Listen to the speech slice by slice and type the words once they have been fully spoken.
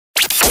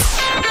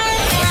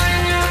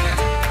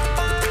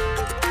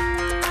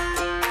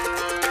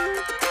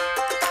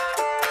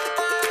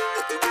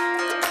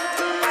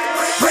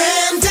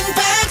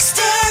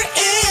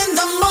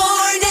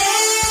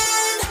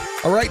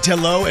right,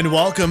 hello and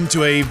welcome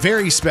to a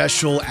very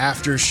special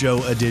after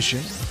show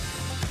edition.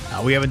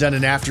 We haven't done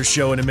an after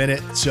show in a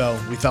minute, so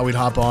we thought we'd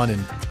hop on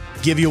and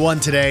give you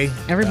one today.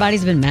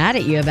 Everybody's been mad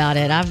at you about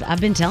it.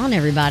 I've been telling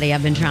everybody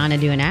I've been trying to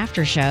do an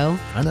after show.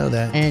 I know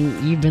that.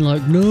 And you've been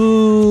like,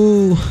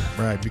 no.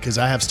 Right, because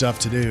I have stuff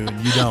to do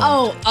and you don't.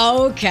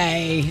 Oh,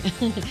 okay.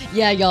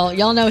 Yeah,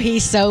 y'all know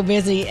he's so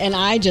busy and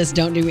I just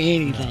don't do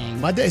anything.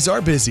 My days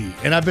are busy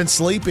and I've been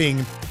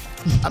sleeping.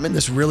 I'm in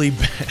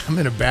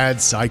a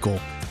bad cycle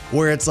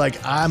where it's like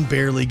I'm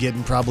barely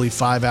getting probably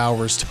 5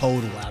 hours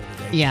total out of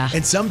the day. Yeah.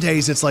 And some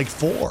days it's like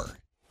 4.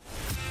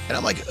 And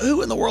I'm like,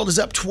 who in the world is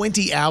up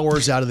 20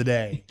 hours out of the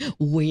day?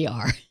 We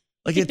are.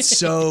 Like, it's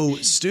so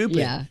stupid.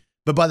 Yeah.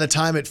 But by the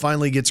time it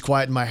finally gets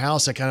quiet in my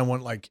house, I kind of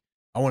want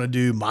to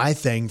do my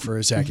thing for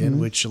a second,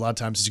 which a lot of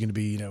times is going to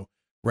be,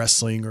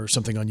 wrestling or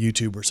something on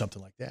YouTube or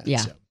something like that. Yeah.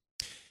 So,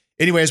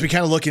 anyways, we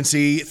kind of look and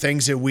see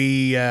things that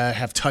we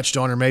have touched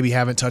on or maybe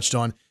haven't touched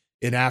on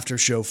in after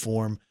show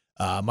form.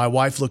 My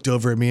wife looked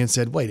over at me and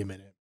said, wait a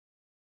minute.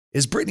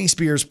 Is Britney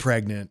Spears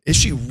pregnant? Is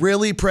she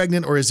really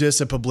pregnant or is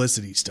this a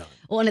publicity stunt?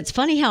 Well, and it's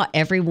funny how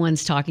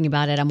everyone's talking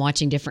about it. I'm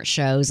watching different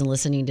shows and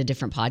listening to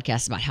different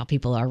podcasts about how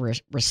people are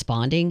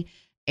responding.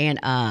 And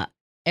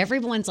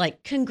everyone's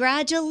like,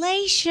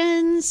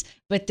 congratulations.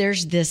 But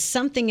there's this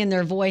something in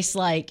their voice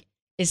like,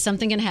 is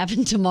something going to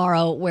happen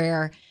tomorrow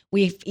where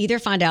we either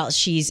find out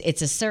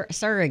it's a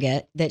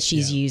surrogate that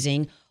she's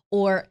using,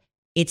 or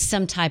it's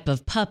some type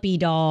of puppy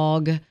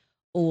dog.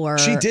 Or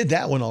she did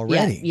that one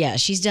already. Yeah,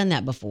 she's done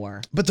that before.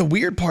 But the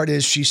weird part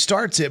is she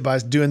starts it by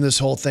doing this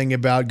whole thing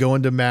about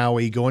going to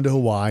Maui, going to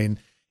Hawaii,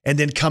 and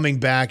then coming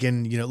back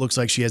and, it looks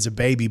like she has a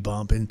baby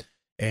bump.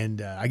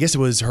 And I guess it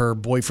was her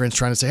boyfriend's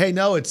trying to say, hey,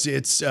 no, it's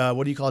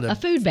what do you call it? A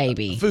food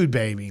baby. A food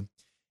baby.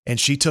 And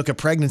she took a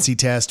pregnancy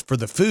test for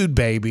the food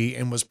baby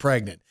and was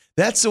pregnant.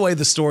 That's the way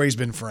the story's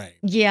been framed.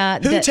 Yeah.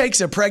 Who takes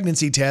a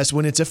pregnancy test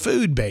when it's a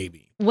food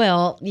baby?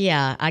 Well,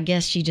 yeah, I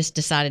guess she just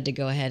decided to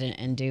go ahead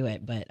and do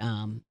it. But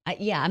I'm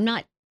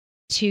not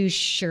too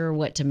sure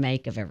what to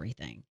make of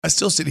everything. I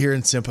still sit here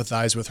and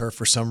sympathize with her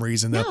for some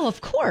reason, though. No,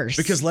 of course.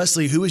 Because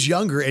Leslie, who was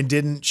younger and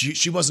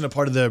she wasn't a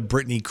part of the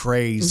Britney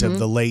craze of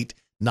the late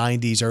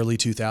 90s, early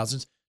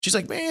 2000s. She's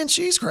like, man,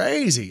 she's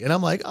crazy. And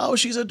I'm like, oh,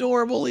 she's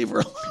adorable. Leave her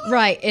alone.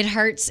 Right. It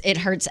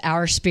hurts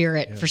our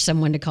spirit for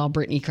someone to call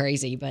Britney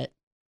crazy, but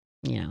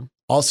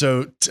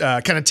Also,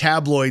 kind of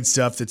tabloid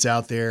stuff that's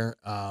out there.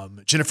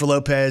 Jennifer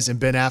Lopez and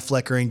Ben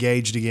Affleck are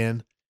engaged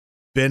again.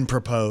 Ben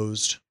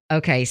proposed.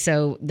 Okay,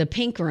 so the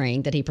pink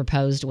ring that he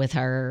proposed with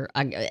her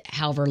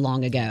however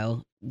long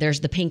ago,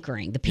 there's the pink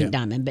ring, the pink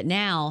diamond. But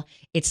now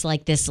it's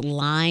like this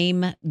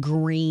lime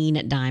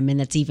green diamond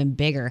that's even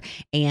bigger.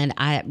 And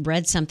I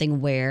read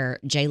something where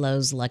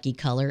J-Lo's lucky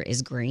color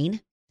is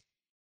green.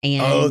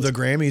 And the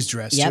Grammys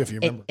dress too, if you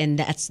remember. And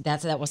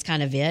that was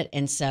kind of it.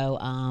 And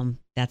so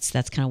that's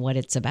kind of what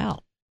it's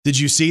about. Did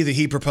you see that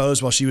he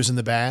proposed while she was in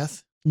the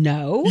bath?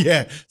 No.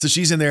 Yeah. So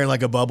she's in there in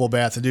like a bubble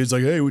bath. The dude's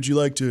like, hey, would you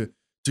like to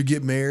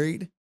get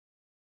married?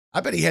 I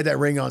bet he had that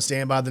ring on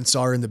standby, then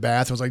saw her in the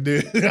bath. I was like,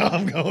 dude,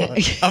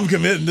 I'm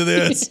committing to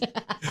this.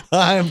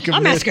 I'm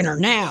asking her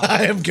now.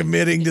 I am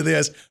committing to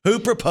this. Who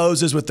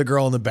proposes with the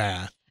girl in the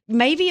bath?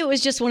 Maybe it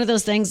was just one of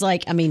those things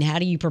like, how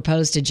do you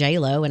propose to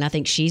J-Lo? And I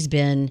think she's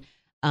been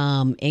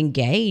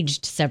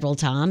engaged several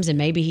times. And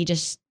maybe he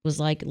just was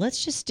like,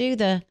 let's just do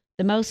the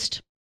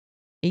most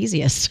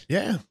easiest.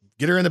 Yeah.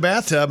 Get her in the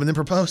bathtub and then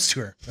propose to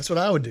her. That's what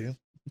I would do.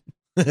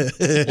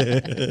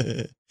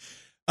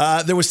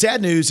 There was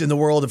sad news in the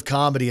world of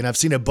comedy, and I've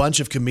seen a bunch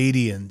of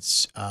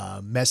comedians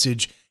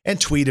message and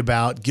tweet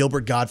about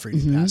Gilbert Gottfried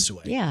who passed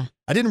away. Yeah.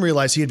 I didn't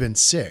realize he had been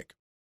sick,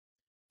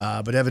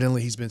 but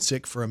evidently he's been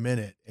sick for a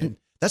minute. And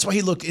that's why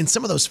in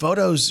some of those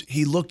photos,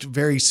 he looked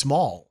very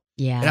small.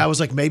 Yeah. And I was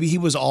like, maybe he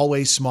was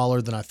always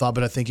smaller than I thought,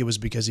 but I think it was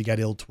because he got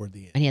ill toward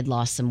the end. And he had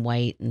lost some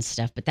weight and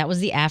stuff. But that was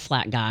the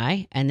Affleck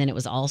guy. And then it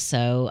was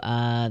also,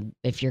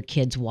 if your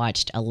kids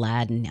watched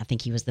Aladdin, I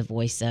think he was the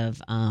voice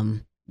of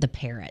the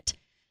parrot,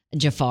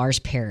 Jafar's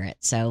parrot.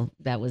 So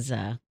that was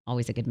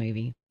always a good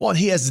movie. Well,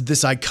 he has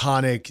this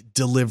iconic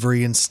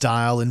delivery and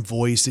style and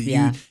voice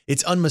that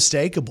it's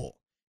unmistakable.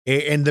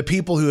 And the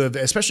people who have,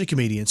 especially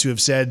comedians who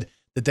have said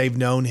that they've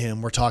known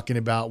him, were talking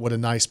about what a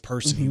nice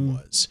person he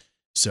was.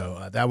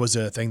 So that was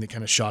a thing that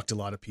kind of shocked a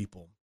lot of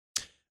people.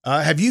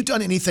 Have you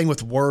done anything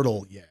with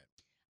Wordle yet?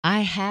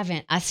 I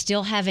haven't. I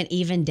still haven't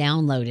even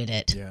downloaded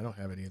it. Yeah, I don't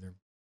have it either.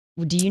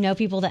 Do you know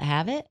people that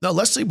have it? No,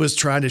 Leslie was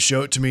trying to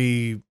show it to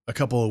me a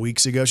couple of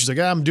weeks ago. She's like,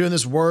 I'm doing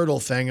this Wordle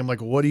thing. I'm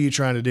like, what are you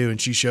trying to do? And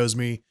she shows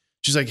me,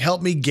 she's like,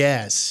 help me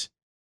guess.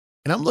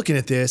 And I'm looking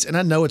at this and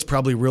I know it's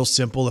probably real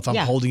simple if I'm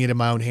holding it in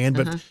my own hand,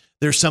 but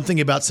there's something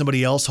about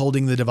somebody else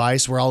holding the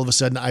device where all of a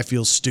sudden I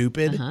feel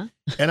stupid.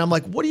 And I'm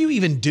like, what do you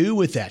even do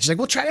with that? She's like,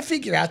 well, try to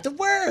figure out the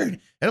word.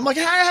 And I'm like,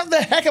 how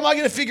the heck am I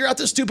going to figure out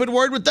the stupid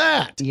word with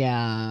that?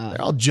 Yeah.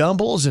 They're all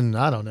jumbles and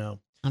I don't know.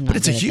 But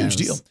it's a huge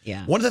deal.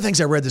 Yeah. One of the things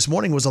I read this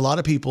morning was a lot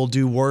of people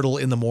do Wordle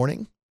in the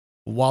morning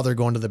while they're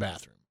going to the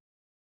bathroom.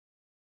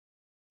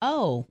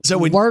 Oh, so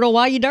Wordle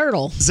while you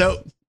dirtle.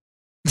 So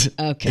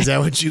Okay. Is that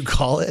what you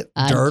call it?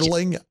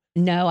 Dirtling?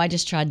 No, I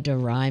just tried to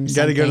rhyme. You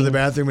got to go to the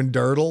bathroom and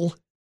dirtle?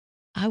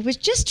 I was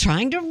just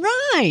trying to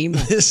rhyme.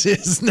 This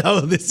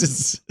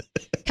is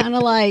kind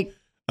of like,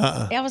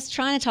 I was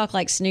trying to talk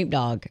like Snoop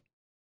Dogg.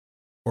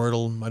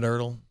 Wordle, my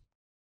dirtle.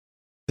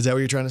 Is that what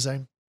you're trying to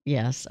say?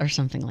 Yes, or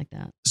something like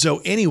that.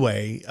 So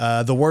anyway,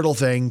 the Wordle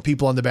thing,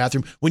 people on the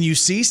bathroom, when you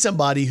see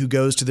somebody who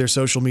goes to their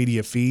social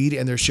media feed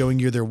and they're showing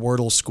you their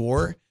Wordle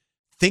score,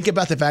 think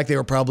about the fact they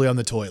were probably on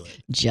the toilet.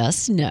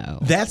 Just know.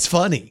 That's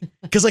funny.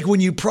 Because like when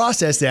you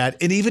process that,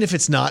 and even if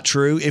it's not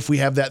true, if we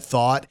have that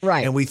thought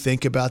and we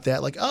think about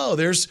that, like, oh,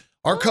 there's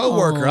our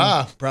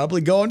coworker,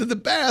 probably going to the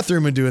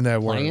bathroom and doing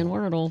that Wordle. Playing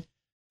Wordle.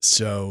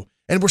 So,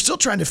 and we're still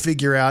trying to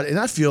figure out, and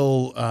I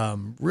feel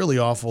really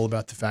awful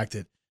about the fact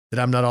that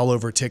I'm not all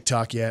over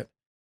TikTok yet,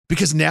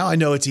 because now I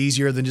know it's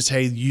easier than just,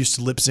 hey, you used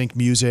to lip sync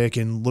music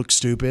and look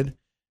stupid.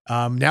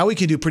 Now we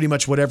can do pretty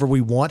much whatever we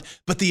want.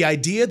 But the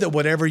idea that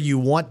whatever you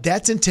want,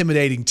 that's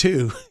intimidating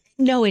too.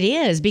 No, it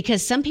is,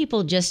 because some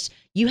people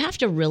you have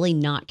to really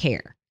not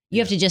care. You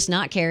have to just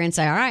not care and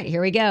say, all right,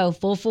 here we go,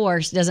 full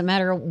force. Doesn't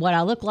matter what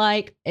I look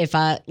like. If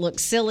I look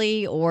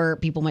silly or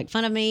people make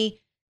fun of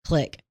me,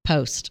 click,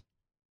 post.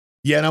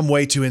 Yeah, and I'm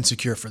way too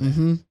insecure for that.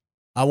 Mm-hmm.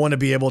 I want to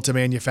be able to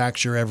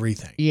manufacture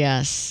everything.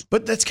 Yes.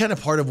 But that's kind of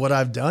part of what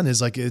I've done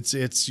is like, it's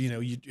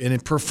in a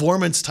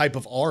performance type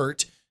of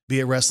art,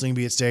 be it wrestling,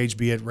 be it stage,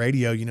 be it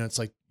radio, it's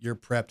like you're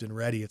prepped and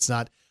ready. It's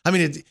not,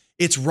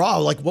 it's raw.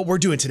 Like what we're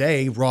doing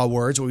today, raw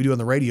words, what we do on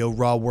the radio,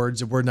 raw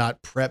words, we're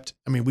not prepped.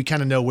 We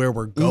kind of know where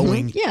we're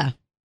going. Mm-hmm. Yeah.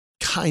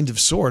 Kind of,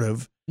 sort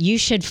of. You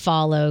should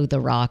follow The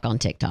Rock on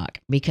TikTok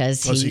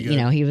because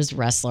he was a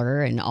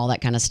wrestler and all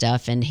that kind of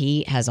stuff. And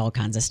he has all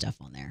kinds of stuff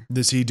on there.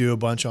 Does he do a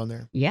bunch on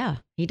there? Yeah,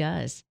 he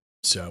does.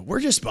 So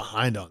we're just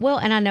behind on Well,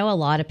 and I know a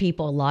lot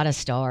of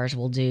stars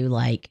will do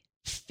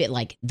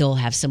they'll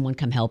have someone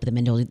come help them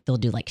and they'll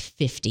do like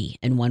 50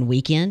 in one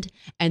weekend.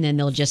 And then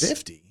they'll just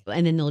 50.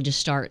 And then they'll just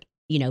start,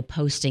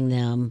 posting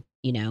them,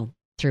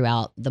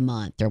 throughout the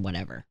month or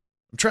whatever.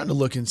 I'm trying to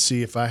look and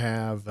see if I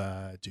have,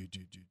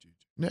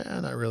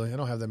 Nah, not really. I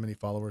don't have that many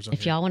followers on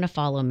If here. y'all want to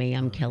follow me,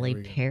 I'm Kelly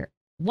Perry.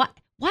 Why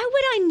would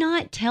I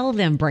not tell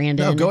them,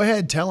 Brandon? No, go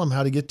ahead. Tell them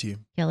how to get to you.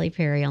 Kelly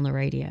Perry on the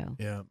radio.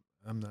 Yeah,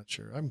 I'm not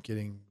sure.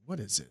 What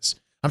is this?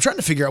 I'm trying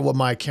to figure out what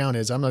my account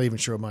is. I'm not even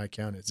sure what my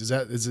account is.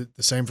 Is it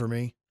the same for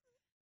me?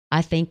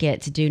 I think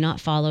it's do not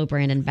follow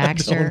Brandon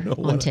Baxter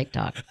on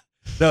TikTok.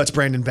 No, it's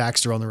Brandon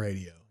Baxter on the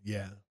radio.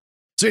 Yeah.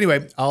 So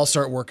anyway, I'll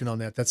start working on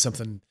that. That's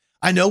something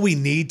I know we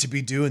need to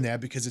be doing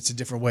that because it's a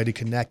different way to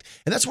connect.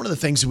 And that's one of the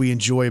things that we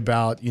enjoy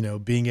about,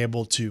 being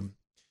able to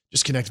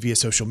just connect via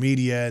social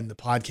media and the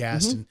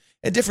podcast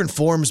and different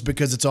forms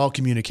because it's all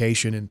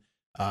communication.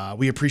 And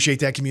we appreciate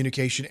that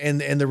communication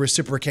and the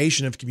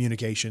reciprocation of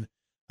communication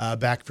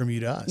back from you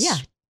to us. Yeah.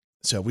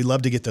 So we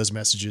love to get those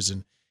messages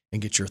and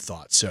get your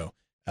thoughts. So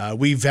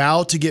we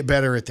vow to get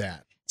better at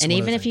that. And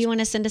even if you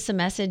want to send us a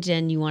message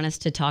and you want us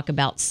to talk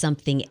about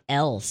something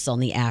else on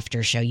the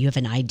after show, you have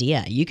an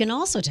idea, you can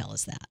also tell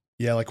us that.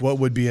 Yeah, like what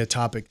would be a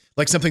topic?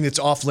 Like something that's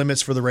off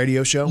limits for the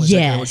radio show? Is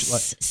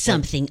yes,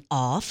 something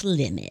off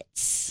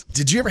limits.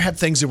 Did you ever have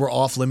things that were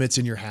off limits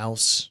in your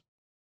house?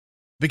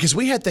 Because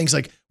we had things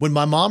like when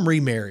my mom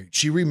remarried,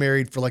 she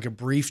remarried for like a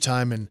brief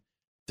time and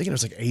I think it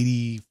was like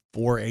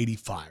 84,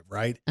 85,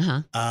 right?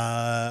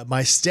 Uh-huh.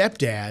 My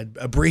stepdad,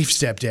 a brief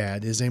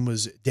stepdad, his name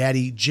was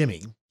Daddy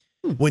Jimmy.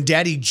 When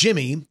Daddy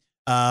Jimmy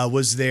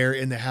was there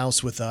in the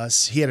house with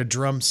us, he had a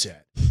drum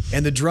set.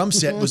 And the drum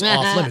set was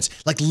off limits.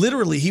 Like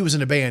literally, he was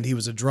in a band. He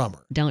was a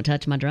drummer. Don't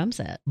touch my drum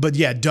set. But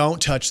yeah,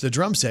 don't touch the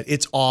drum set.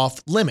 It's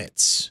off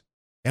limits.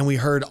 And we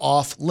heard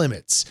off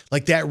limits.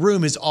 Like that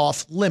room is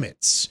off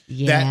limits.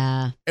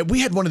 Yeah. We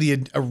had one of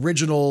the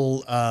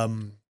original,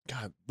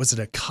 was it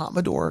a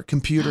Commodore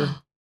computer?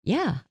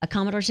 Yeah, a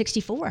Commodore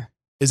 64.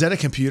 Is that a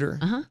computer?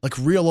 Uh-huh. Like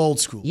real old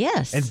school.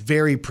 Yes. And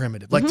very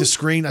primitive. Like the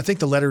screen, I think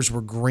the letters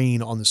were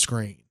green on the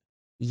screen.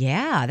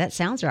 Yeah, that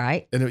sounds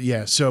right.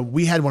 And so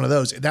we had one of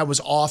those. That was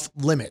off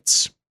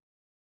limits.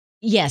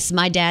 Yes,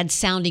 my dad's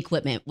sound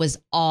equipment was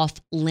off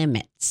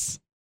limits.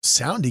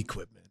 Sound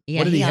equipment? Yeah,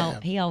 what did he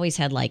have? He always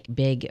had like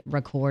big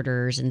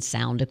recorders and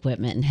sound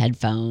equipment and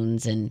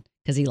headphones, and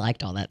because he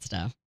liked all that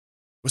stuff.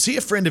 Was he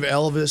a friend of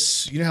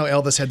Elvis? You know how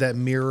Elvis had that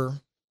mirror?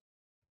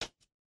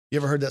 You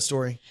ever heard that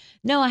story?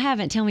 No, I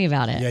haven't. Tell me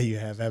about it. Yeah, you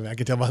have. I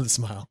can tell by the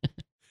smile.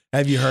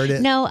 Have you heard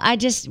it? No, I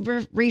just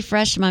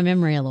refreshed my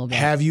memory a little bit.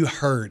 Have you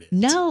heard it?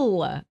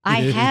 No,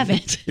 I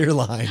haven't. You're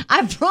lying.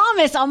 I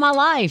promise on my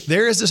life.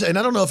 There is this, and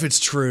I don't know if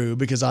it's true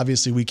because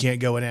obviously we can't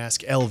go and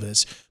ask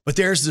Elvis, but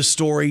there's the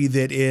story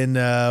that in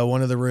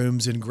one of the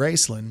rooms in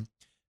Graceland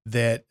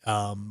that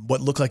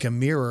what looked like a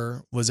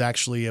mirror was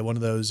actually one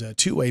of those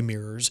two-way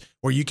mirrors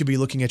where you could be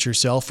looking at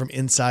yourself from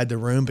inside the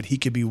room, but he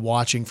could be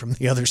watching from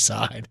the other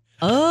side.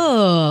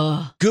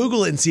 Oh.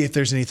 Google it and see if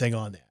there's anything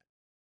on that.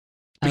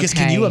 Because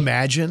Okay. can you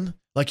imagine?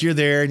 Like you're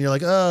there and you're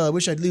like, oh, I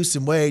wish I'd lose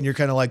some weight. And you're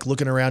kind of like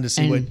looking around to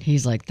see what. And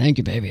he's like, thank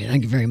you, baby.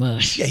 Thank you very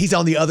much. Yeah, he's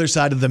on the other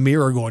side of the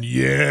mirror going,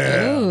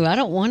 yeah. Ooh, I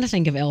don't want to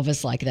think of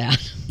Elvis like that.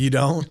 You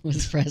don't? It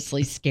was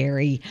Presley's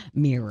scary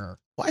mirror.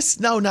 Why?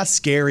 No, not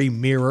scary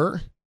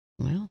mirror.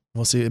 Well,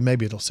 We'll see.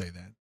 Maybe it'll say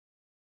that.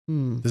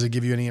 Does it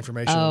give you any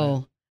information?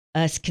 Oh,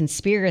 a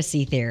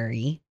conspiracy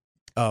theory.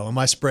 Oh, am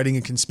I spreading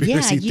a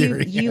conspiracy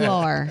theory? You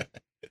are.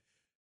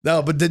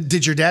 No, but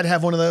did your dad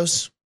have one of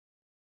those?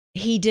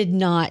 He did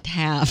not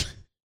have.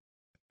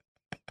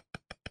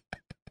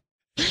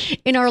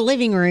 In our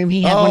living room,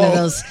 he had one of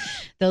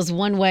those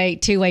one-way,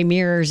 two-way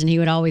mirrors, and he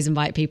would always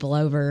invite people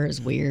over. It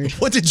was weird.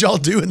 What did y'all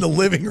do in the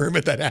living room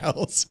at that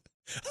house?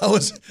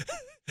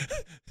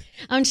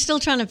 I'm still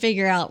trying to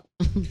figure out.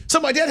 So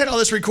my dad had all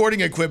this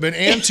recording equipment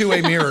and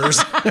two-way mirrors.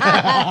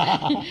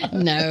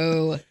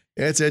 No.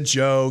 It's a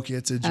joke.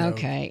 It's a joke.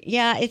 Okay.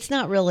 Yeah, it's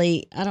not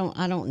really. I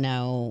don't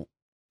know.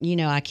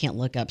 I can't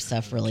look up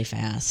stuff really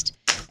fast.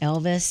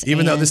 Elvis.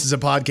 Even though this is a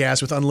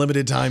podcast with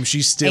unlimited time,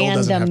 she still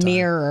doesn't have time. And the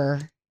mirror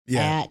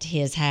at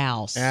his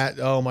house.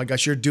 Oh my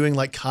gosh, you're doing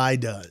like Kai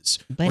does,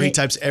 where he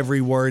types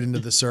every word into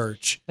the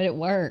search. But it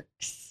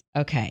works.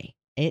 Okay.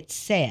 It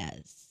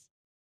says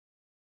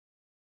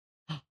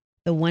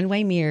the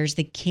one-way mirrors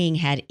the king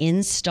had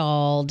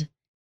installed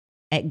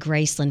at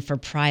Graceland for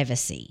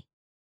privacy.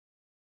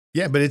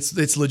 Yeah, but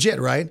it's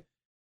legit, right?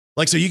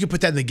 Like, so you could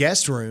put that in the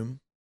guest room,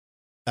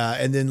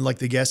 and then like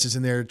the guest is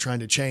in there trying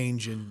to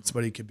change, and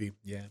somebody could be,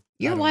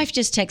 Your wife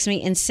just texted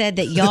me and said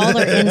that y'all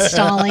are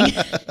installing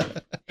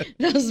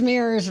those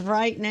mirrors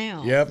right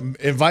now. Yep,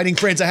 inviting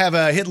friends. I have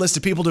a hit list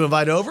of people to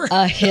invite over.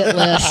 A hit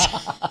list.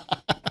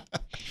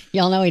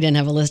 Y'all know he didn't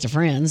have a list of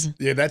friends.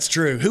 Yeah, that's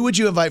true. Who would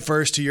you invite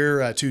first to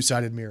your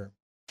two-sided mirror?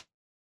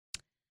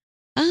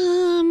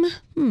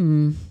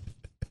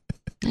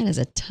 That is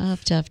a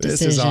tough decision.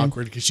 This is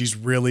awkward because she's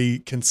really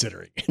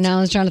considering it. No, I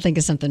was trying to think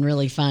of something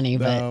really funny,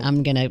 but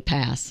I'm going to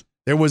pass.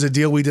 There was a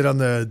deal we did on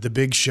the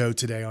big show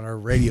today on our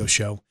radio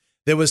show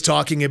that was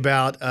talking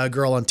about a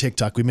girl on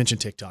TikTok. We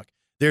mentioned TikTok.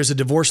 There's a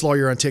divorce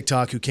lawyer on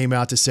TikTok who came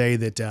out to say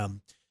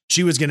that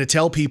she was going to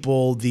tell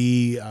people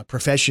the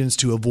professions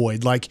to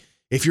avoid. Like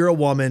if you're a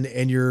woman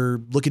and you're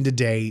looking to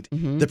date,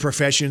 the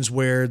professions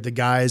where the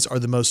guys are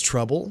the most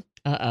trouble.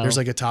 There's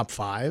like a top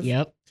 5.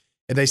 Yep.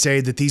 And they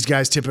say that these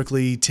guys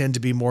typically tend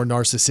to be more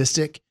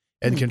narcissistic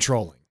and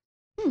controlling.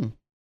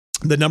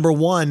 The number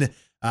one,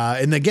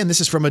 and again, this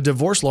is from a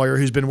divorce lawyer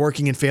who's been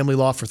working in family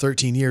law for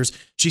 13 years.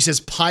 She says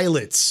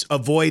pilots,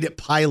 avoid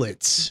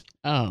pilots.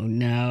 Oh,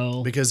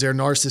 no. Because they're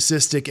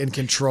narcissistic and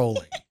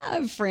controlling. I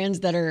have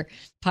friends that are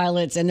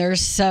pilots and they're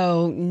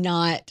so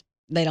not,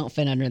 they don't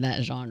fit under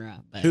that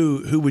genre. But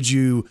Who would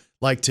you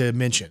like to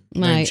mention?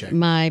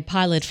 My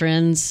pilot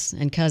friends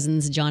and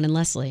cousins, John and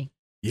Leslie.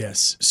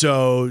 Yes.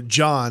 So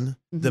John,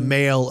 the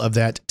male of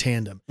that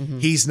tandem,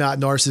 he's not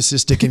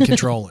narcissistic and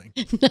controlling.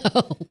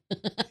 No.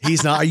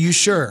 He's not. Are you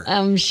sure?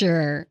 I'm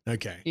sure.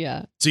 Okay.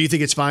 Yeah. So you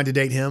think it's fine to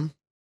date him?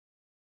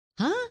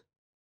 Huh?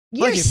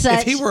 Like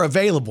if he were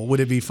available, would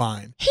it be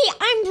fine?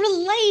 I'm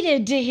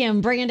related to him,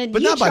 Brandon.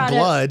 But not by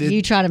blood.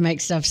 You try to make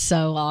stuff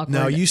so awkward.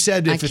 No, you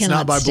said if it's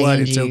not by blood,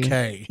 it's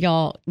okay.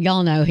 Y'all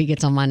know he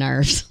gets on my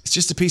nerves. It's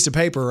just a piece of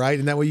paper, right?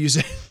 Isn't that what you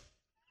said?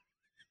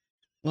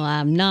 Well,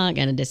 I'm not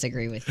going to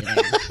disagree with you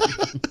there.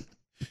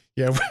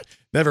 Yeah,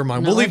 never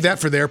mind. We'll leave that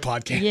for their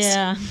podcast.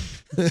 Yeah.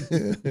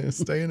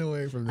 Staying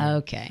away from that.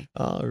 Okay.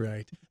 All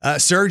right.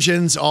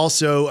 Surgeons,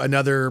 also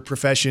another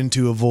profession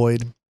to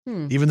avoid,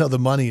 even though the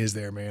money is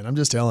there, man. I'm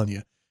just telling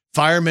you.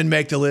 Firemen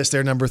make the list.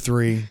 They're number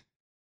 3.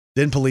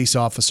 Then police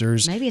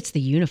officers. Maybe it's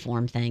the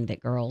uniform thing that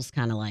girls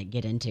kind of like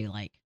get into.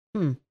 Like,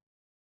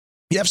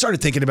 Yeah, I've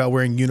started thinking about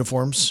wearing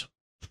uniforms.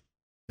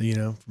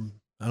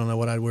 I don't know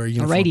what I'd wear.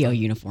 A radio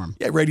uniform.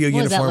 Yeah, radio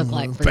uniform. What does that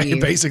look like for you?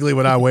 Basically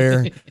what I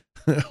wear,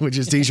 which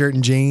is t-shirt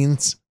and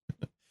jeans.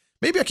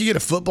 Maybe I could get a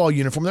football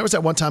uniform. There was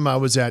that one time I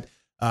was at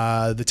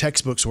the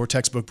textbook store,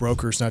 Textbook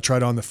Brokers, and I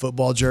tried on the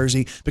football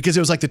jersey because it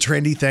was like the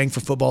trendy thing for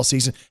football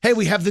season. Hey,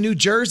 we have the new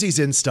jerseys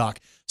in stock.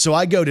 So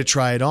I go to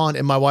try it on,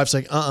 and my wife's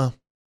like, Well,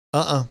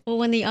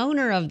 when the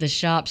owner of the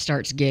shop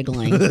starts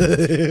giggling,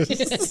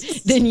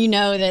 then you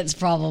know that's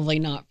probably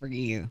not for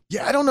you.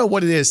 Yeah, I don't know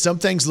what it is. Some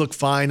things look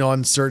fine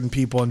on certain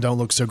people and don't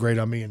look so great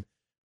on me. And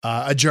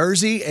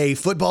a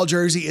football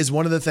jersey is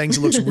one of the things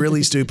that looks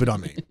really stupid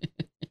on me.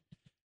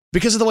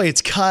 Because of the way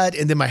it's cut,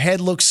 and then my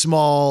head looks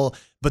small,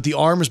 but the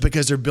arms,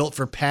 because they're built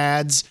for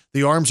pads,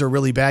 the arms are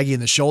really baggy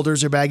and the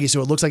shoulders are baggy,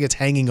 so it looks like it's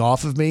hanging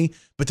off of me,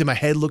 but then my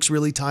head looks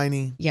really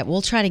tiny. Yeah,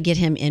 we'll try to get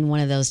him in one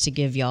of those to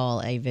give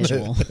y'all a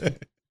visual.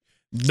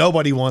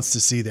 Nobody wants to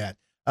see that.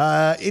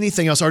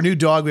 Anything else? Our new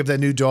dog, we have that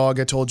new dog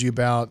I told you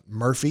about,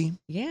 Murphy.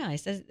 Yeah, he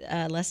says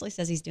Leslie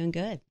says he's doing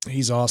good.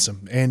 He's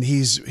awesome. And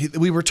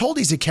we were told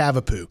he's a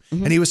Cavapoo,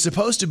 and he was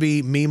supposed to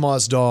be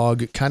Meemaw's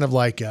dog, kind of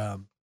like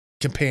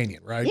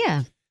companion, right?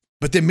 Yeah.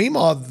 But then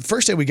Meemaw, the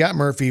first day we got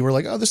Murphy, we're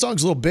like, oh, this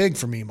dog's a little big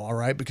for Meemaw,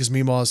 right? Because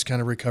Meemaw's kind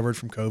of recovered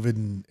from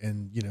COVID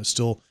and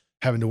still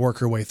having to work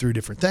her way through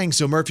different things.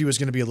 So Murphy was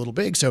going to be a little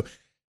big. So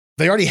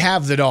they already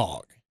have the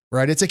dog,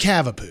 right? It's a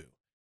Cavapoo.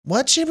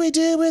 What should we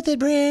do with it,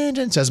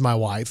 Brandon? Says my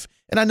wife.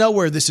 And I know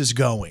where this is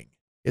going.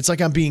 It's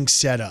like I'm being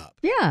set up.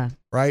 Yeah.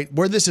 Right?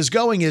 Where this is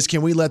going is,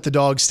 can we let the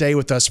dog stay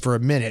with us for a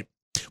minute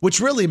which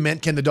really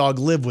meant, can the dog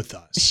live with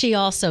us? She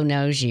also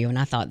knows you, and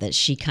I thought that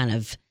she kind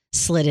of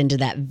slid into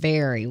that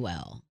very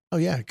well. Oh,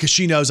 yeah, because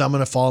she knows I'm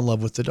going to fall in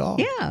love with the dog.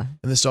 Yeah.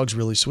 And this dog's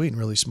really sweet and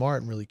really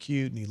smart and really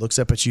cute, and he looks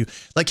up at you.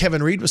 Like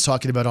Kevin Reed was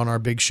talking about on our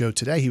big show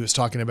today, he was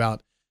talking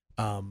about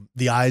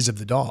the eyes of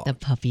the dog. The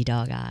puppy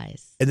dog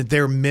eyes. And that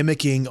they're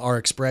mimicking our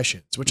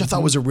expressions, which I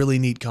thought was a really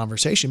neat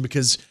conversation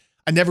because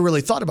I never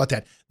really thought about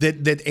that.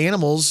 That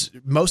animals,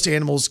 most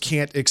animals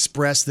can't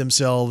express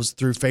themselves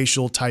through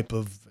facial type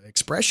of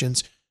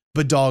expressions,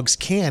 but dogs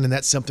can, and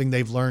that's something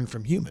they've learned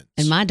from humans.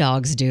 And my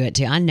dogs do it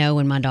too. I know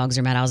when my dogs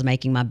are mad. I was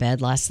making my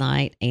bed last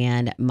night,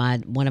 and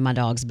one of my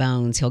dog's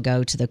Bones, he'll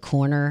go to the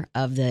corner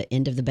of the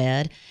end of the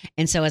bed.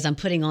 And so as I'm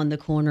putting on the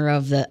corner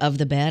of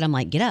the bed, I'm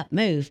like, get up,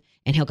 move.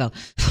 And he'll go,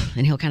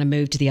 and he'll kind of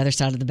move to the other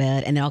side of the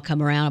bed. And then I'll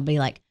come around and be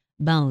like,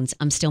 Bones,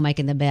 I'm still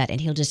making the bed.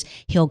 And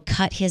he'll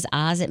cut his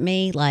eyes at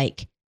me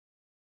like,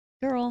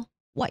 girl,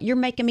 what, you're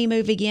making me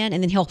move again?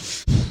 And then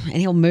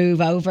he'll move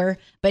over.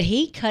 But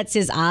he cuts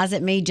his eyes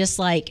at me just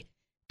like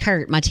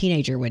Kurt, my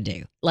teenager, would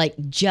do. Like,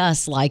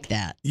 just like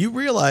that. You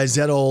realize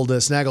that old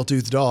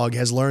snaggletooth dog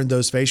has learned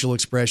those facial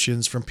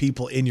expressions from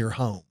people in your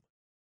home.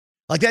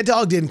 Like, that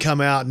dog didn't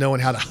come out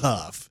knowing how to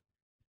huff.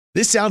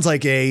 This sounds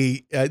like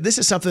this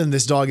is something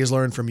this dog has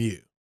learned from you.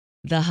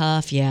 The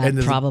huff, yeah, and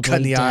probably,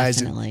 cutting the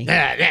definitely.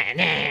 Eyes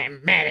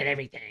and, mad at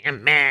everything.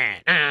 I'm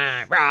mad.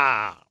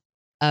 Rah.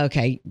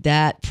 Okay,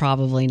 that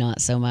probably not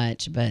so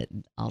much, but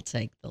I'll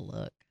take the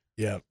look.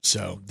 Yeah,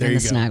 so there and you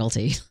the go. snaggle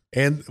teeth.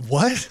 And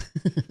what?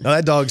 No,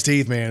 that dog's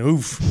teeth, man.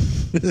 Oof.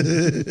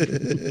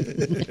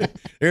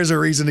 There's a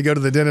reason to go to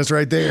the dentist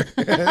right there.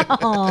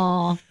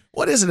 Aww.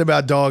 What is it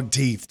about dog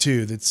teeth,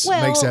 too, that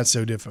makes that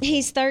so difficult?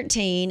 He's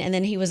 13, and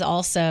then he was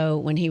also,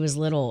 when he was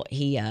little,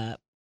 he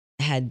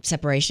had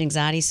separation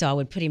anxiety, so I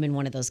would put him in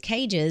one of those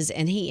cages,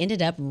 and he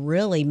ended up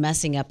really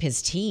messing up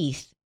his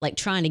teeth, like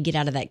trying to get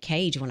out of that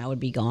cage when I would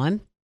be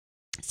gone.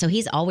 So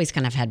he's always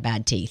kind of had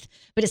bad teeth.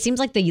 But it seems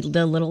like the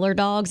littler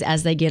dogs,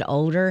 as they get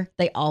older,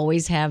 they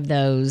always have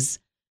those,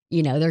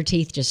 their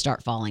teeth just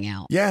start falling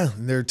out. Yeah,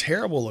 they're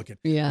terrible looking.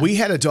 Yeah. We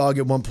had a dog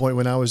at one point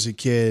when I was a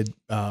kid.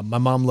 My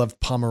mom loved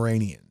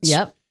Pomeranians.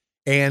 Yep.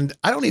 And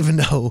I don't even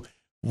know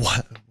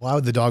why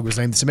the dog was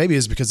named. So maybe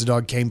it's because the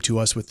dog came to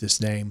us with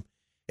this name.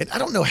 And I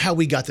don't know how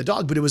we got the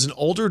dog, but it was an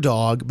older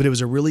dog, but it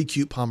was a really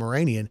cute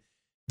Pomeranian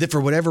that for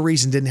whatever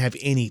reason didn't have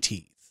any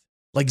teeth.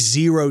 Like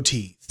 0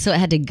 teeth. So it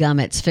had to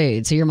gum its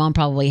food. So your mom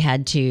probably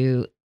had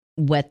to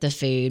wet the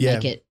food,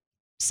 make it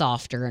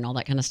softer and all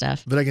that kind of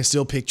stuff. But I can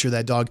still picture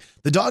that dog.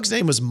 The dog's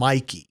name was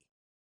Mikey.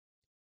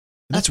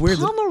 That's weird.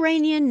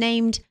 Pomeranian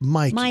named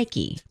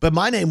Mikey. But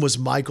my name was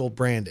Michael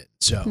Brandon.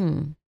 So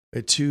there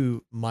are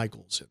 2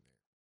 Michaels in there.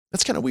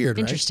 That's kind of weird,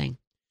 Interesting. Right?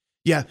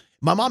 Yeah.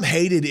 My mom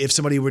hated if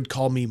somebody would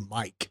call me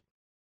Mike.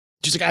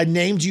 She's like, I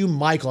named you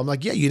Michael. I'm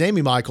like, yeah, you named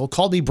me Michael,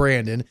 called me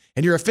Brandon,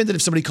 and you're offended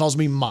if somebody calls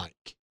me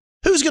Mike.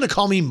 Who's going to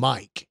call me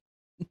Mike?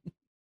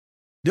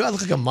 Do I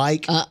look like a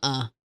Mike?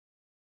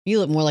 You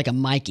look more like a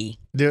Mikey.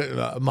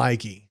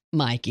 Mikey.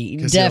 Mikey.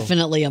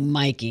 Definitely a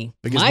Mikey.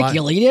 Because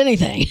Mikey'll eat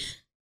anything.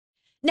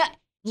 No,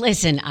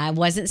 listen, I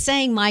wasn't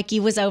saying Mikey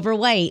was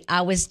overweight.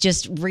 I was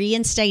just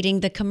reinstating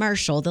the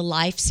commercial, the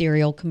Life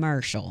cereal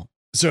commercial.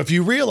 So if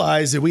you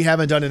realize that we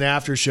haven't done an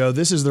after show,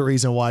 this is the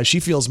reason why she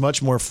feels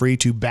much more free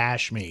to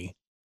bash me.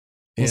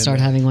 We'll start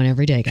having one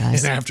every day,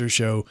 guys. In after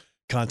show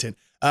content.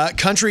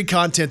 Country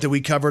content that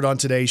we covered on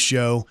today's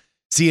show.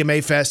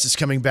 CMA Fest is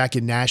coming back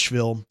in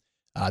Nashville.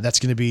 That's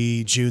going to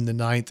be June the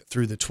 9th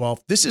through the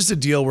 12th. This is the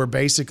deal where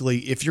basically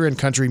if you're in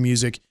country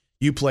music,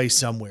 you play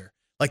somewhere.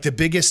 Like the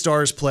biggest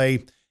stars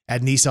play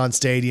at Nissan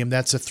Stadium.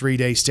 That's a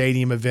 3-day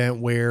stadium event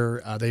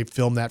where they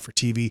film that for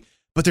TV.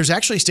 But there's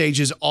actually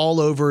stages all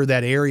over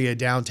that area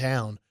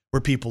downtown where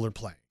people are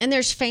playing. And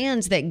there's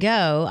fans that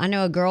go. I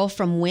know a girl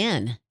from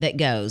Wynn that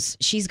goes.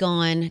 She's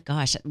gone,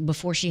 gosh,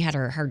 before she had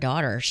her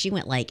daughter, she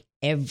went like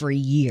every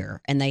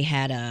year. And they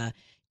had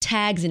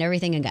tags and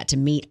everything and got to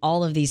meet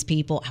all of these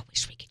people. I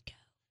wish we could go.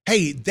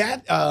 Hey,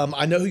 that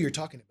I know who you're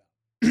talking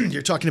about.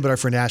 You're talking about our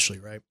friend Ashley,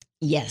 right?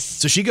 Yes.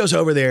 So she goes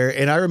over there,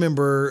 and I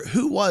remember,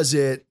 who was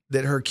it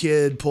that her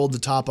kid pulled the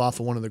top off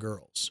of one of the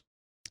girls?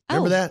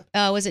 Remember that?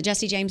 Was it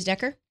Jesse James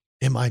Decker?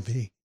 It might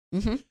be.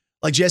 Mm-hmm.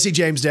 Like Jesse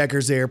James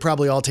Decker's there,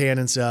 probably all tan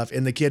and stuff,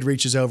 and the kid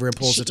reaches over and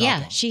pulls the top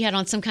off. Yeah, she had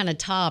on some kind of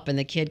top, and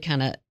the kid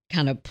kind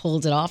of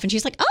pulled it off, and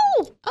she's like,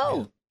 oh.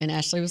 Yeah. And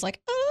Ashley was like,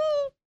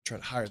 oh. Try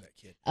to hire that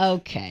kid.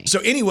 Okay. So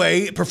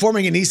anyway,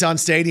 performing at Nissan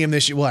Stadium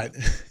this year, what?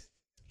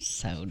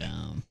 So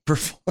dumb.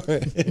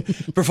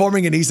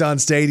 Performing at Nissan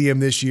Stadium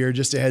this year,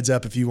 just a heads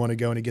up if you want to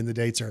go. And again, the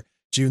dates are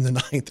June the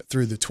 9th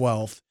through the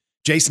 12th.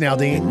 Jason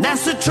Aldean.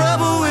 That's the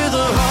trouble with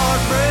a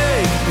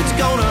heartbreak. It's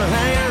gonna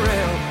hang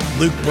around.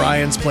 Luke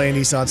Bryan's playing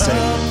Nissan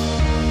Stadium.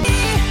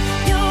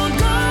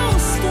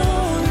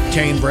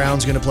 Kane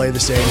Brown's going to play the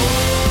stadium.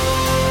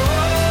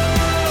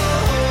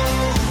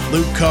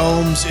 Luke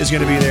Combs is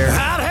going to be there.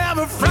 I'd have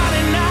a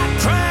Friday night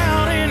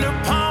crowd in the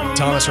palm.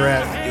 Thomas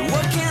Rhett.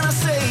 What can I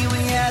say?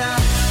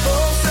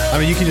 I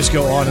mean, you can just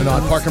go on and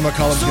on. Parker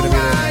McCollum's going to be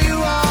there.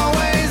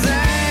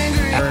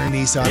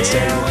 Nissan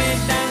Stadium.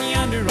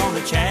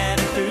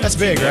 That's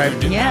big, right?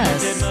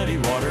 Yes.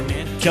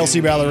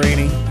 Kelsey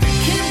Ballerini.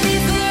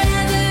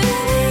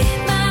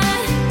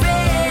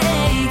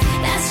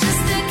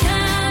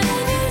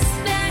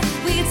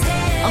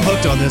 I'm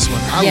hooked on this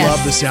one. I Yes.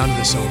 love the sound of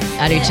this song.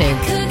 I do too.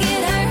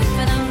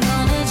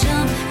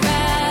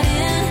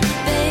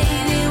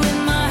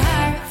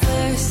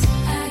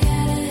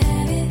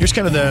 Here's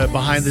kind of the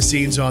behind the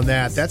scenes on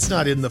that. That's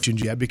not in the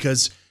yet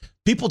because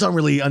people don't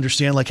really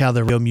understand like how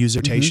the radio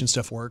music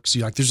stuff works.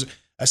 Like there's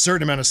a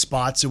certain amount of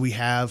spots that we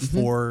have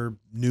for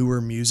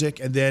newer music,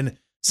 and then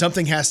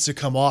something has to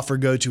come off or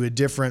go to a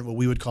different, what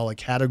we would call a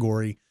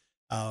category,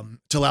 to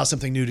allow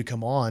something new to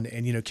come on.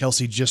 And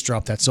Kelsey just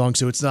dropped that song,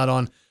 so it's not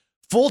on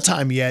full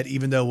time yet,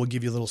 even though we'll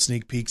give you little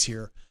sneak peeks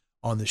here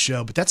on the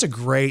show. But that's a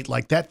great,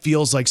 that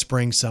feels like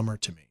spring, summer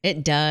to me.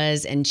 It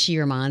does. And she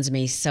reminds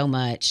me so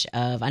much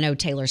of, I know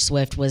Taylor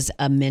Swift was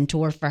a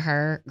mentor for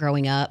her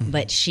growing up,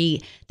 but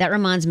that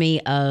reminds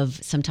me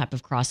of some type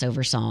of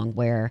crossover song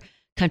where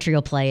country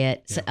will play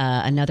it,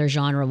 another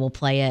genre will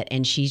play it,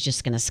 and she's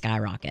just going to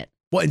skyrocket.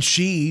 Well, and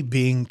she,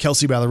 being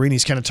Kelsey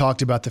Ballerini's, kind of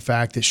talked about the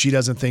fact that she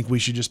doesn't think we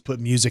should just put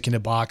music in a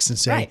box and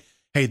say,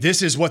 hey,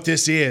 this is what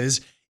this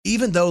is,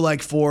 even though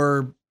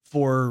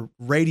for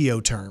radio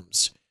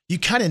terms, you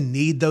kind of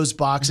need those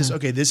boxes.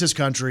 Okay, this is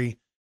country,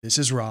 this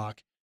is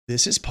rock,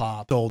 this is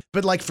pop.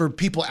 But for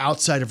people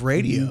outside of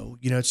radio,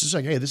 it's just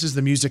like, hey, this is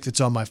the music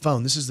that's on my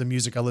phone. This is the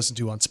music I listen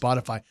to on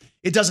Spotify.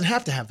 It doesn't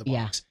have to have the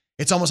box.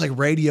 It's almost like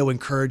radio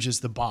encourages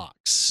the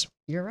box.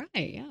 You're right,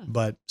 yeah.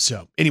 But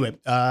so anyway,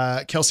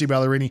 Kelsey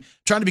Ballerini,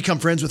 trying to become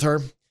friends with her.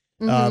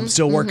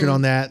 Still working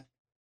on that.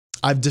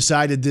 I've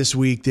decided this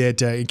week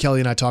that, and Kelly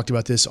and I talked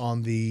about this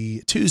on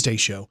the Tuesday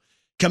show,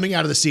 coming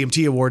out of the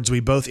CMT Awards, we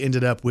both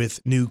ended up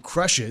with new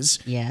crushes.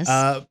 Yes.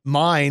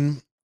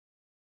 Mine,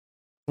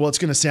 well, it's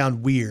going to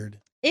sound weird.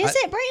 Is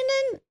it,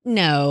 Brandon?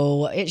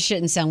 No, it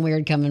shouldn't sound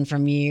weird coming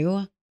from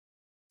you.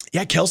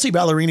 Yeah, Kelsey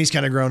Ballerini's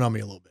kind of grown on me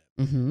a little bit.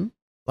 Mm-hmm.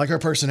 Like her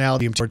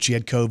personality, she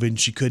had COVID and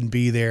she couldn't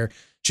be there.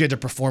 She had to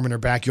perform in her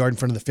backyard in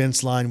front of the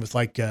fence line with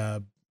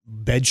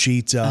bed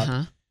sheets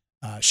up.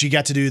 She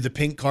got to do the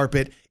pink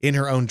carpet in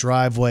her own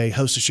driveway,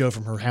 host a show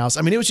from her house.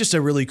 I mean, it was just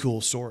a really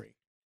cool story.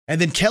 And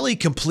then Kelly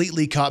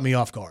completely caught me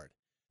off guard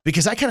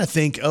because I kind of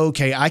think,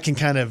 okay, I can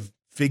kind of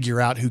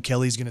figure out who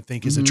Kelly's going to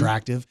think is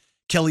attractive.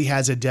 Kelly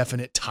has a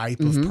definite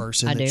type of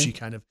person that she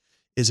kind of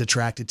is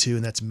attracted to,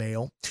 and that's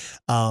male.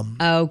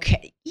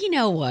 Okay. You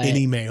know what?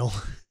 Any male.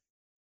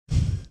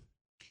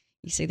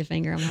 You see the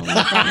finger I'm holding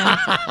up right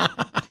now?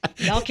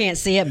 Y'all can't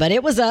see it, but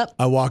it was up.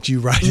 I walked you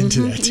right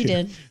into that too. You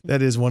did.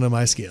 That is one of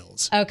my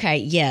skills. Okay.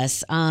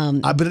 Yes.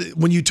 But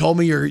when you told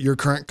me your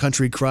current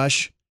country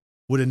crush,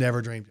 would have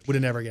never dreamed it. Would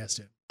have never guessed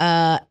it.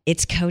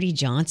 It's Cody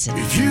Johnson.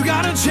 If you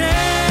got a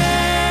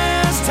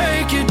chance,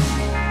 take it.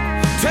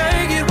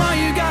 Take it while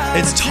you got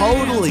It's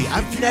totally.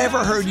 I've never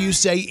heard you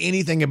say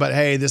anything about,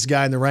 hey, this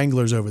guy in the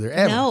Wranglers over there.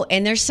 Ever. No,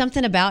 and there's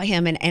something about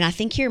him, and I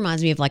think he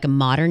reminds me of like a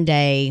modern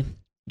day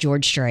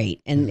George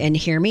Strait. And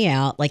hear me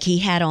out. Like he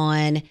had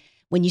on,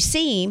 when you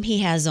see him, he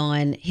has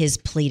on his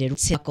pleated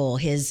buckle,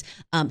 his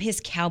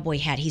cowboy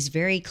hat. He's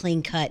very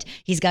clean cut.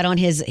 He's got on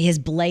his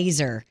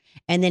blazer.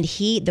 And then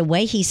the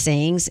way he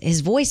sings, his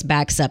voice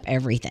backs up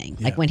everything.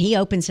 Yeah. Like when he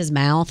opens his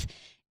mouth,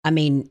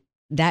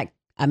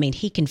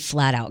 he can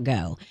flat out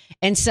go.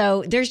 And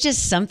so there's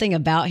just something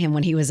about him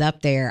when he was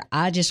up there.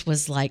 I just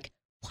was like,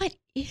 what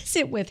is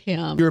it with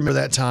him? You remember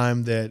that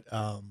time that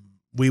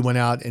we went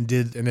out and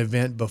did an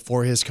event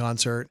before his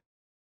concert,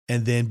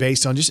 and then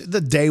based on just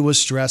the day was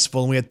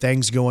stressful and we had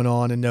things going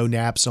on and no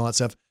naps and all that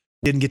stuff,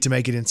 didn't get to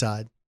make it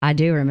inside. I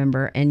do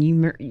remember, and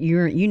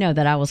you know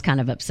that I was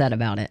kind of upset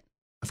about it.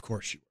 Of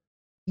course you were.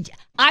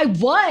 I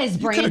was, You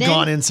Brandon. could have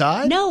gone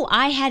inside. No,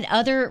 I had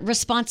other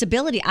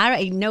responsibility.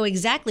 I know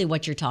exactly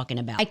what you're talking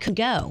about. I could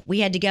go. We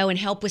had to go and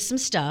help with some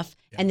stuff,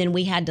 and then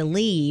we had to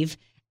leave.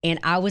 And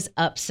I was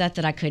upset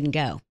that I couldn't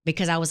go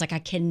because I was like, I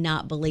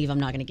cannot believe I'm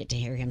not going to get to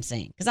hear him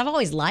sing. Because I've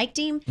always liked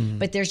him,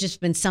 but there's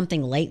just been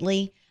something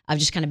lately. I've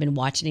just kind of been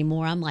watching him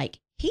more. I'm like,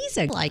 he's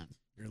You're a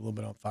little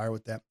bit on fire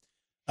with that.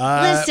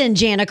 Listen,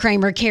 Jana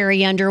Kramer,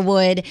 Carrie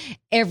Underwood,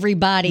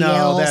 everybody else.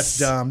 No, that's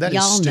dumb. That is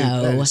y'all stupid.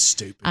 know. That is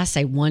stupid. I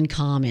say one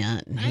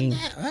comment. And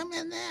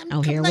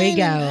I'm here we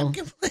go.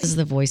 This is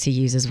the voice he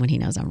uses when he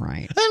knows I'm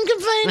right. I'm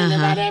complaining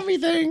about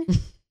everything.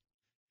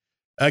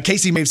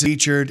 Casey Maves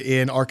featured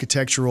in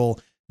Architectural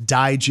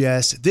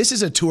Digest. This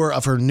is a tour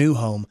of her new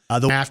home,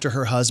 the one after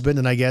her husband,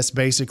 and I guess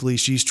basically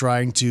she's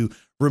trying to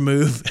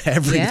remove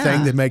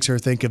everything that makes her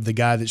think of the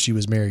guy that she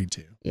was married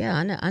to. Yeah,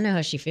 I know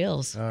how she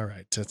feels. All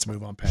right, let's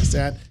move on past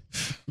that.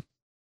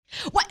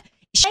 What?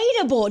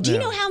 Shadeable. Do you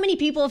know how many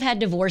people have had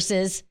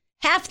divorces?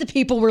 Half the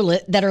people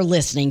that are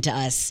listening to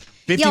us.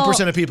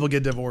 50% of people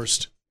get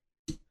divorced.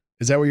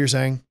 Is that what you're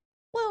saying?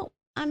 Well,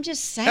 I'm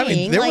just saying. I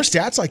mean, there were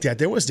stats like that.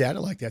 There was data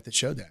like that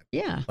showed that.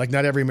 Yeah. Like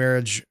not every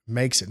marriage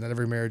makes it. Not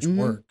every marriage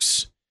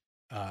works.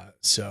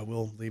 So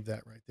we'll leave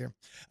that right there.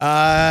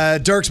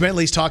 Dierks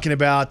Bentley's talking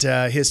about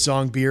his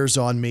song Beers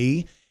on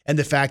Me. And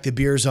the fact that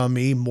Beers on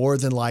Me more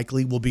than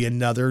likely will be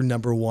another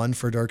number one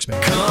for Dierks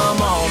Bentley. Come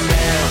on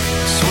now,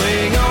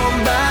 swing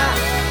on by,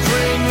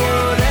 bring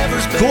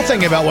whatever's been. Cool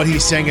thing about what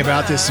he's saying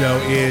about this, though,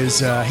 is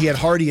he had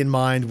Hardy in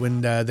mind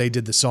when they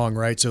did the song,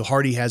 right? So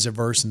Hardy has a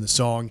verse in the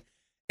song,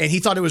 and he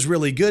thought it was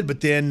really good,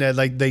 but then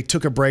they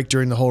took a break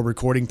during the whole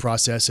recording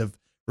process of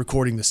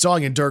recording the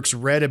song, and Dierks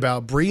read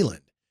about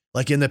Breland,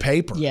 like in the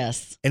paper.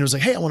 Yes. And was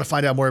like, hey, I want to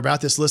find out more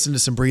about this, listen to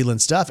some Breland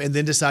stuff, and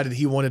then decided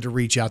he wanted to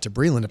reach out to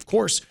Breland. Of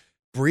course,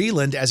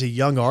 Breland, as a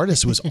young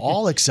artist, was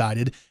all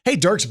excited. Hey,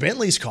 Dierks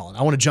Bentley's calling.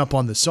 I want to jump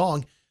on the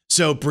song.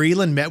 So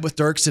Breland met with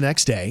Dierks the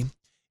next day,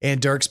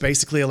 and Dierks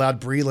basically allowed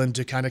Breland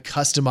to kind of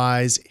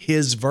customize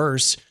his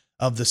verse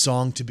of the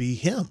song to be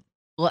him.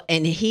 Well,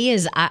 and he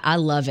is, I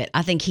love it.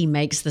 I think he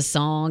makes the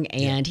song,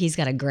 and he's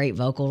got a great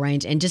vocal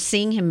range. And just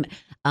seeing him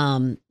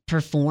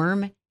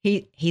perform,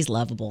 he's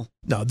lovable.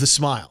 No, the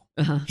smile.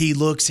 Uh-huh. He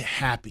looks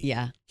happy.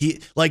 Yeah.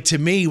 He, like, to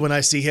me, when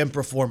I see him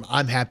perform,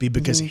 I'm happy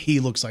because he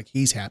looks like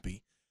he's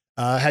happy.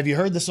 Have you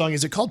heard the song?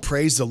 Is it called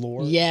Praise the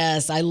Lord?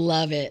 Yes, I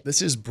love it.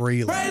 This is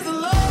Breland. Praise the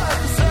Lord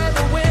for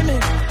serving women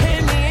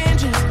in the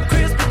engines,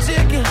 crispy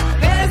chicken.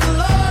 Praise the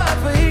Lord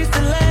for East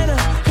Atlanta,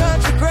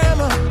 country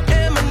grandma,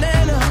 and my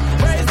nana.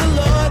 Praise the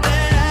Lord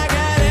that I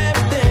got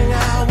everything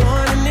I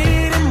want and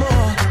need and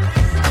more.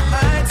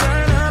 I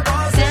turn up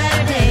on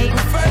Saturday,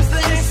 first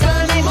thing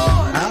Sunday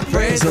morning. I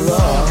praise the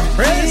Lord.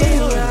 Praise the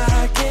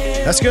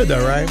Lord. That's good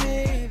though, right?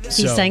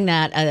 He sang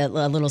that a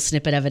little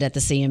snippet of it at the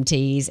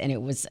CMTs, and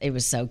it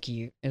was so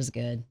cute. It was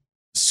good.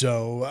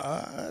 So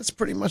that's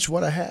pretty much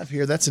what I have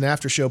here. That's an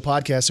after show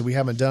podcast that we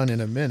haven't done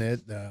in a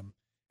minute.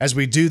 As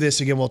we do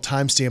this again, we'll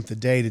timestamp the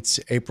date.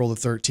 It's April the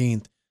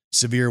 13th.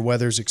 Severe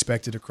weather is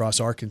expected across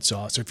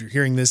Arkansas. So if you're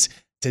hearing this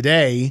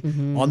today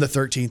on the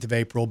 13th of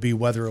April, be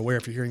weather aware.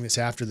 If you're hearing this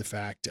after the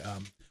fact,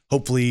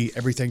 hopefully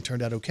everything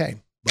turned out okay.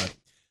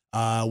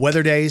 But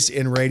weather days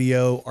in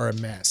radio are a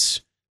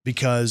mess.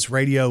 Because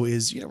radio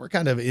is, we're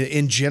kind of,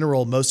 in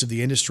general, most of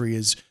the industry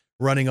is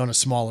running on a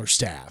smaller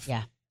staff.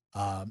 Yeah.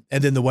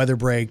 And then the weather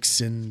breaks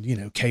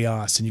and,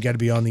 chaos, and you got to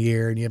be on the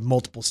air and you have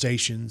multiple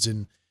stations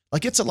and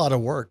it's a lot of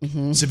work.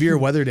 Severe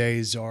weather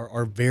days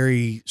are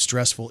very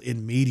stressful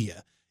in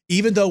media.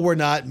 Even though we're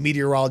not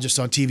meteorologists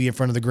on TV in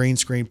front of the green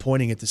screen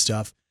pointing at the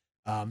stuff,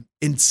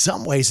 in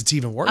some ways it's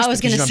even worse. I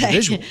was going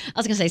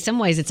to say, some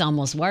ways it's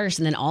almost worse.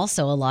 And then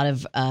also a lot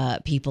of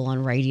people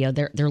on radio,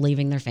 they're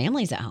leaving their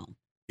families at home.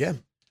 Yeah.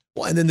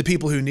 Well, and then the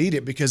people who need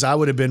it, because I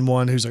would have been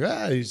one who's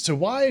like, so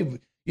why,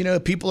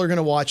 people are going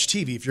to watch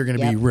TV if you're going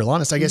to be real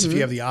honest. I guess if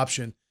you have the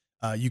option,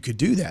 you could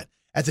do that.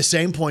 At the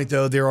same point,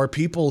 though, there are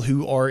people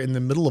who are in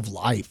the middle of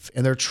life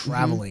and they're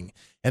traveling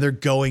and they're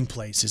going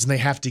places and they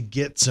have to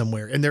get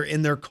somewhere and they're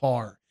in their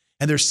car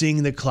and they're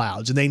seeing the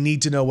clouds and they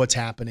need to know what's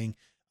happening.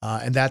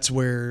 And that's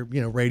where,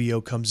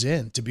 radio comes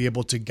in to be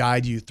able to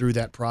guide you through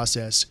that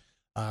process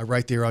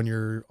right there on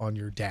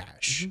your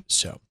dash.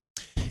 So.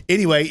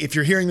 Anyway, if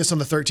you're hearing this on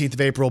the 13th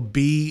of April,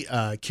 be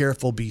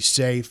careful, be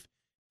safe,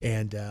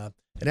 and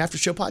an after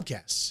show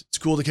podcast. It's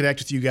cool to connect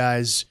with you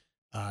guys.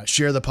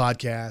 Share the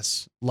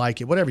podcast,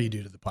 like it, whatever you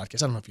do to the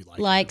podcast. I don't know if you like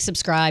it.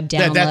 Subscribe,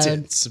 download. That's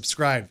it.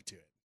 Subscribe to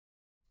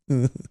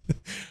it.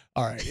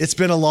 All right. It's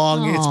been a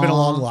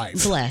long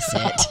life. Bless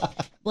it.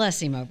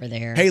 Bless him over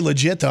there. Hey,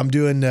 legit though, I'm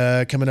doing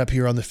coming up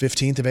here on the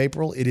 15th of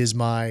April. It is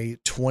my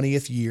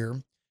 20th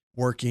year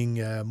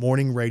working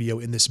morning radio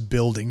in this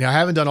building. Now, I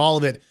haven't done all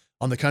of it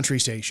on the country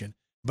station,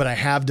 but I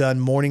have done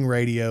morning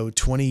radio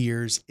 20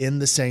 years in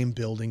the same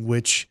building,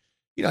 which,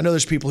 I know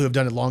there's people who have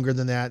done it longer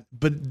than that,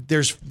 but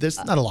there's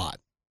not a lot.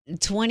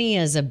 20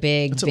 is a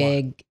big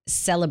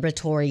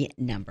celebratory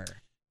number.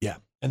 Yeah.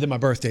 And then my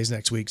birthday's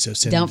next week. So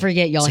don't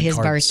forget, y'all, his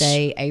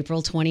birthday,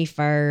 April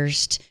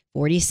 21st,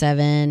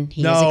 47.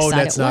 He was excited.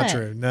 No, that's not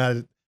true.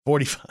 No,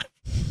 45.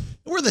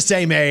 We're the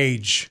same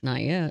age.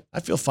 Not yet. I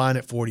feel fine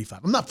at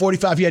 45. I'm not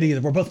 45 yet either.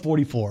 We're both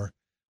 44.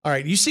 All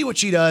right, you see what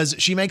she does.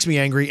 She makes me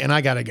angry, and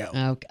I got to go.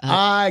 Okay.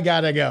 I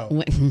got to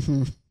go.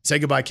 Say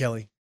goodbye,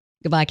 Kelly.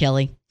 Goodbye,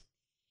 Kelly.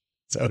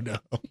 So no.